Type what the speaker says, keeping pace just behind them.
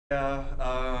Yeah,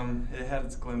 it had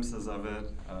its glimpses of it.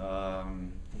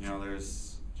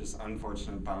 There's just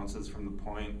unfortunate bounces from the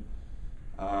point.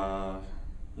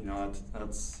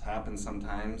 That's happened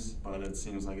sometimes, but it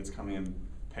seems like it's coming in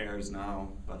pairs now.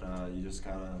 But you just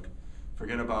gotta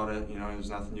forget about it. There's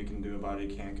nothing you can do about it.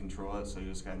 You can't control it, so you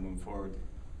just gotta move forward.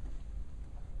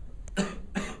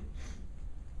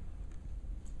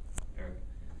 Eric.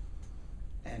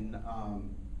 And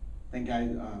then guys,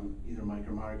 either Mike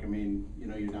or Mark, I mean,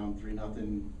 you're down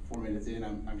 3-0, 4 minutes in.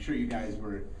 I'm sure you guys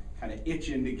were kind of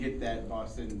itching to get that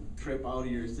Boston trip out of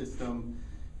your system,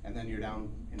 and then you're down,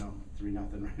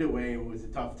 3-0 right away. Was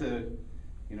it tough to,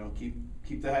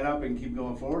 keep the head up and keep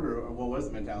going forward, or what was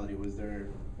the mentality? Was there,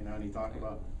 any talk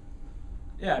about?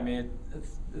 Yeah, I mean,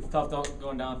 it's tough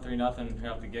going down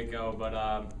 3-0 off the get-go, but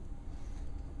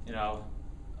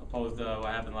opposed to what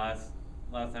happened last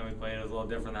time we played, it was a little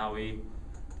different than how we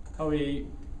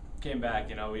came back.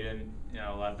 We didn't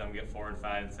let them get 4 and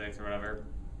 5 and 6 or whatever.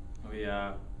 We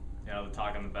the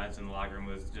talk on the bench in the locker room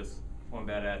was just one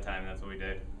bad at a time. That's what we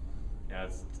did.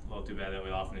 It's a little too bad that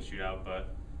we lost in the shootout,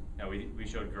 but we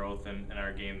showed growth in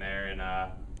our game there, and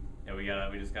we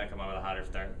just gotta come out with a hotter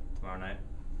start tomorrow night.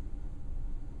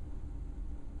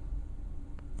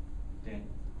 Dan,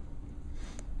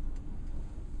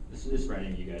 this is for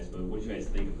any of you guys, but what did you guys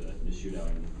think of the shootout,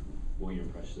 and what were your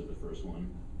impressions of the first one?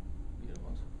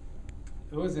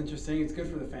 It was interesting. It's good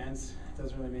for the fans. It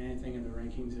doesn't really mean anything in the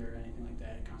rankings or anything like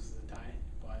that. It counts as a tie,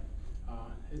 but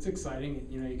it's exciting.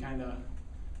 You kind of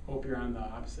hope you're on the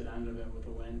opposite end of it with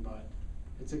a win, but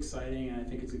it's exciting, and I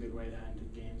think it's a good way to end the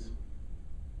games.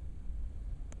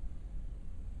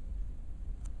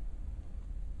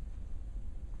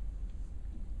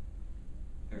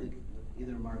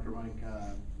 Either Mark or Mike,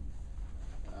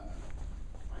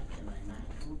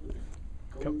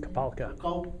 Kapalka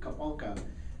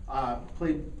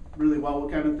played really well.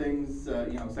 What kind of things,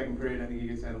 second period, I think you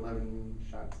guys had 11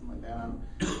 shots, something like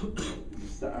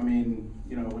that. I mean,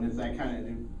 when it's that kind of,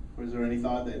 was there any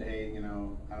thought that, hey, I don't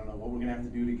know what we're going to have to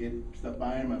do to get stuff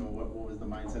by him? I mean, what was the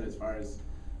mindset as far as,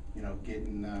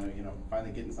 getting,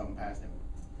 finally getting something past him?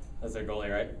 That's their goalie,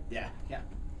 right? Yeah.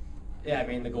 Yeah, I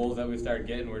mean, the goals that we started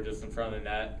getting were just in front of the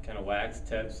net, kind of wax,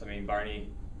 tips. I mean, Barney,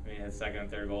 his second and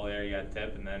third goal there, he got a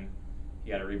tip, and then he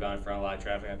got a rebound in front of a lot of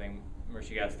traffic. I think Mersch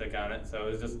got a stick on it. So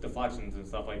it was just deflections and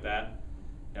stuff like that,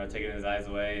 taking his eyes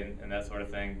away and that sort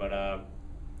of thing. But,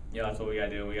 that's what we got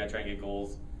to do. We got to try and get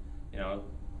goals,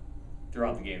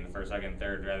 throughout the game, the first, second,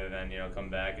 third, rather than, come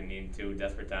back and need 2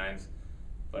 desperate times.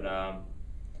 But,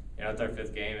 it's our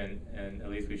 5th game, and at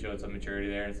least we showed some maturity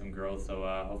there and some growth. So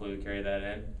hopefully we carry that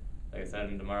in, like I said,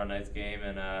 in tomorrow night's game,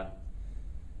 and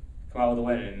come out with a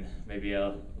win and maybe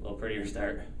a little prettier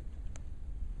start.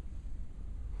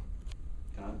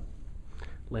 God.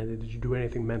 Landon, did you do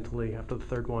anything mentally after the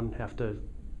third one? Have to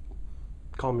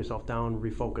calm yourself down,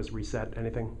 refocus, reset,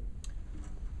 anything?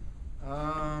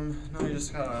 No, you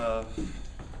just gotta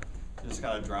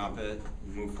drop it,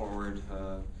 move forward.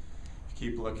 If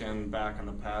you keep looking back on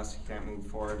the past, you can't move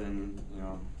forward. And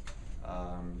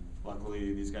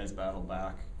luckily these guys battled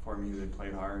back for me. They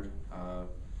played hard.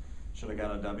 Should have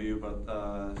got a W, but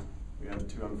we had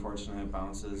 2 unfortunate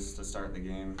bounces to start the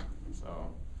game.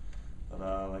 So, but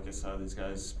like I said, these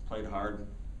guys played hard.